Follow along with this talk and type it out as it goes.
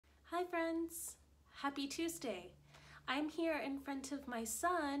Hi friends! Happy Tuesday! I'm here in front of my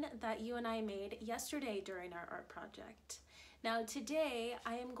son that you and I made yesterday during our art project. Now today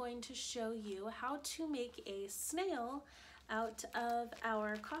I am going to show you how to make a snail out of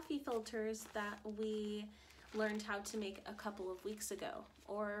our coffee filters that we learned how to make a couple of weeks ago,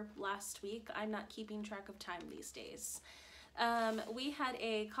 or last week. I'm not keeping track of time these days. We had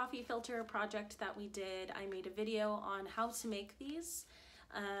a coffee filter project that we did. I made a video on how to make these.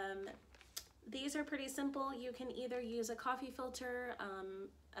 These are pretty simple. You can either use a coffee filter,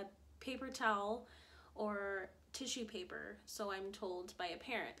 a paper towel, or tissue paper, so I'm told by a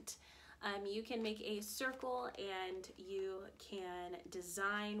parent. You can make a circle and you can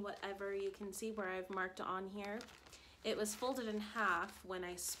design whatever. You can see where I've marked on here. It was folded in half when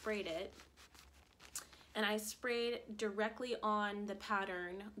I sprayed it, and I sprayed directly on the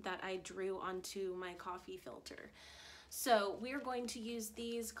pattern that I drew onto my coffee filter. So we're going to use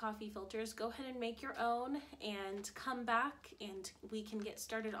these coffee filters. Go ahead and make your own and come back and we can get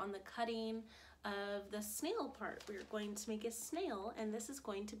started on the cutting of the snail part. We're going to make a snail and this is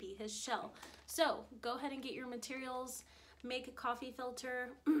going to be his shell. So go ahead and get your materials, make a coffee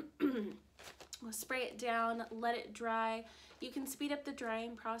filter, we'll spray it down, let it dry. You can speed up the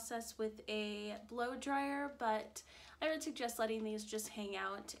drying process with a blow dryer, but I would suggest letting these just hang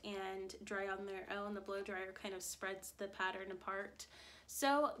out and dry on their own. The blow dryer kind of spreads the pattern apart.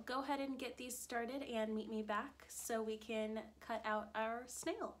 So go ahead and get these started and meet me back so we can cut out our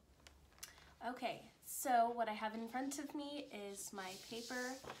snail. Okay, so what I have in front of me is my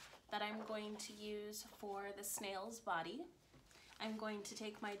paper that I'm going to use for the snail's body. I'm going to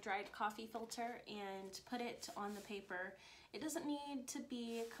take my dried coffee filter and put it on the paper. It doesn't need to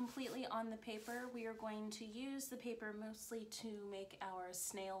be completely on the paper. We are going to use the paper mostly to make our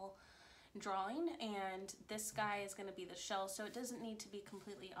snail drawing, and this guy is going to be the shell, so it doesn't need to be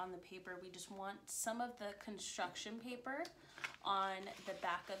completely on the paper. We just want some of the construction paper on the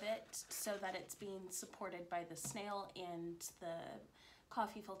back of it so that it's being supported by the snail and the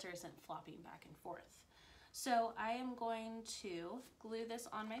coffee filter isn't flopping back and forth. So I am going to glue this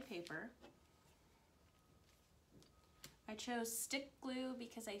on my paper. I chose stick glue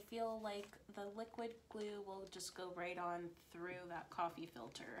because I feel like the liquid glue will just go right on through that coffee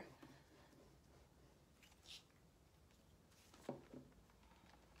filter.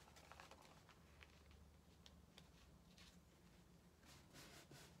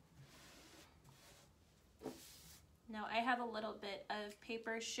 Now I have a little bit of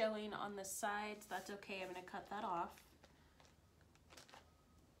paper showing on the sides. That's okay, I'm going to cut that off.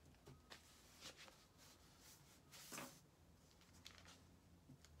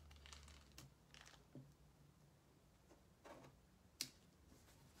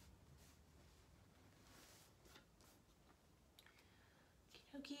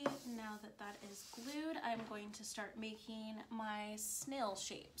 Okay, now that that is glued, I'm going to start making my snail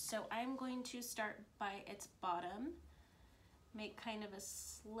shape. So I'm going to start by its bottom, make kind of a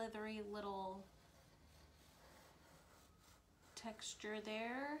slithery little texture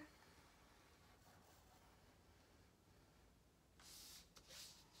there.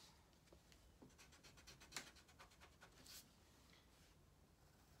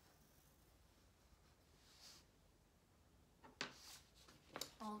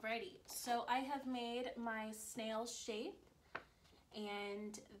 Alrighty, so I have made my snail shape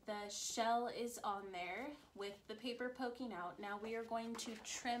and the shell is on there with the paper poking out. Now we are going to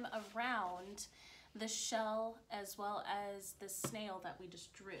trim around the shell as well as the snail that we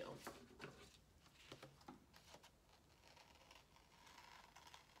just drew.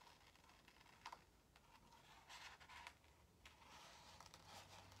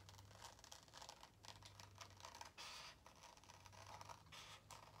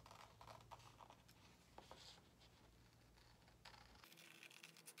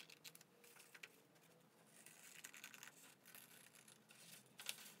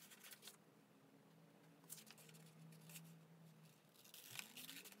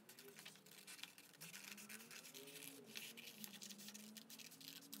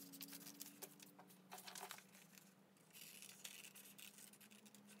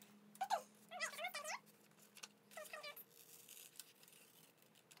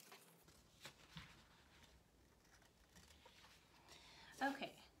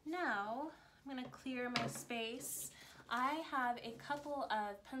 Okay, now I'm going to clear my space. I have a couple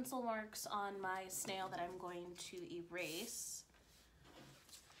of pencil marks on my snail that I'm going to erase.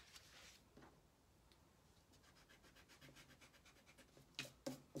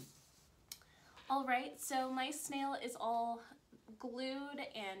 All right, so my snail is all glued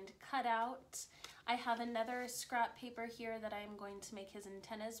and cut out. I have another scrap paper here that I'm going to make his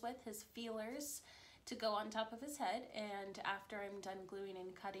antennas with, his feelers, to go on top of his head, and after I'm done gluing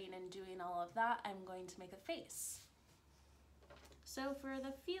and cutting and doing all of that, I'm going to make a face. So for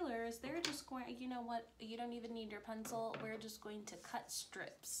the feelers, they're just going, you know what, you don't even need your pencil, we're just going to cut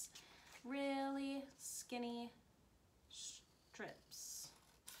strips. Really skinny strips.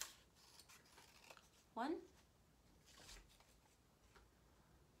 1,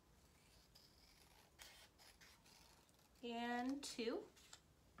 and 2.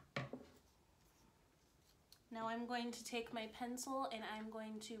 Now I'm going to take my pencil and I'm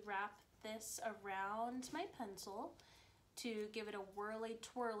going to wrap this around my pencil to give it a whirly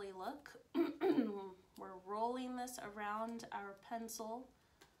twirly look. We're rolling this around our pencil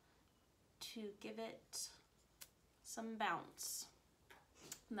to give it some bounce.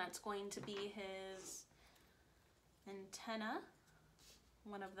 And that's going to be his antenna,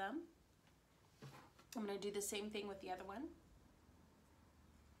 one of them. I'm going to do the same thing with the other one.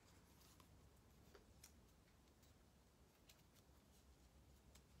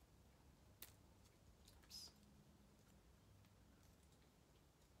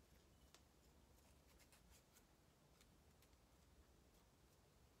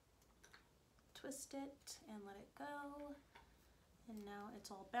 Twist it and let it go. And now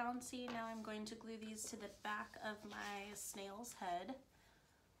it's all bouncy. Now I'm going to glue these to the back of my snail's head.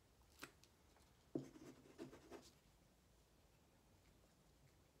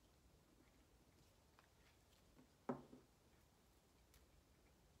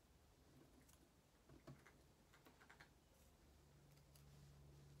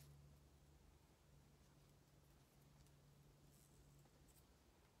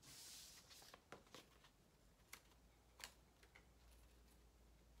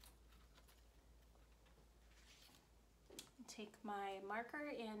 Take my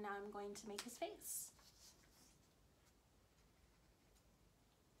marker and now I'm going to make his face.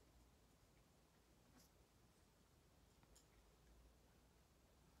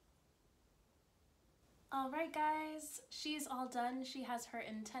 Alright guys, she's all done. She has her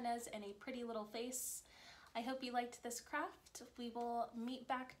antennas and a pretty little face. I hope you liked this craft. We will meet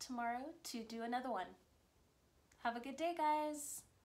back tomorrow to do another one. Have a good day, guys.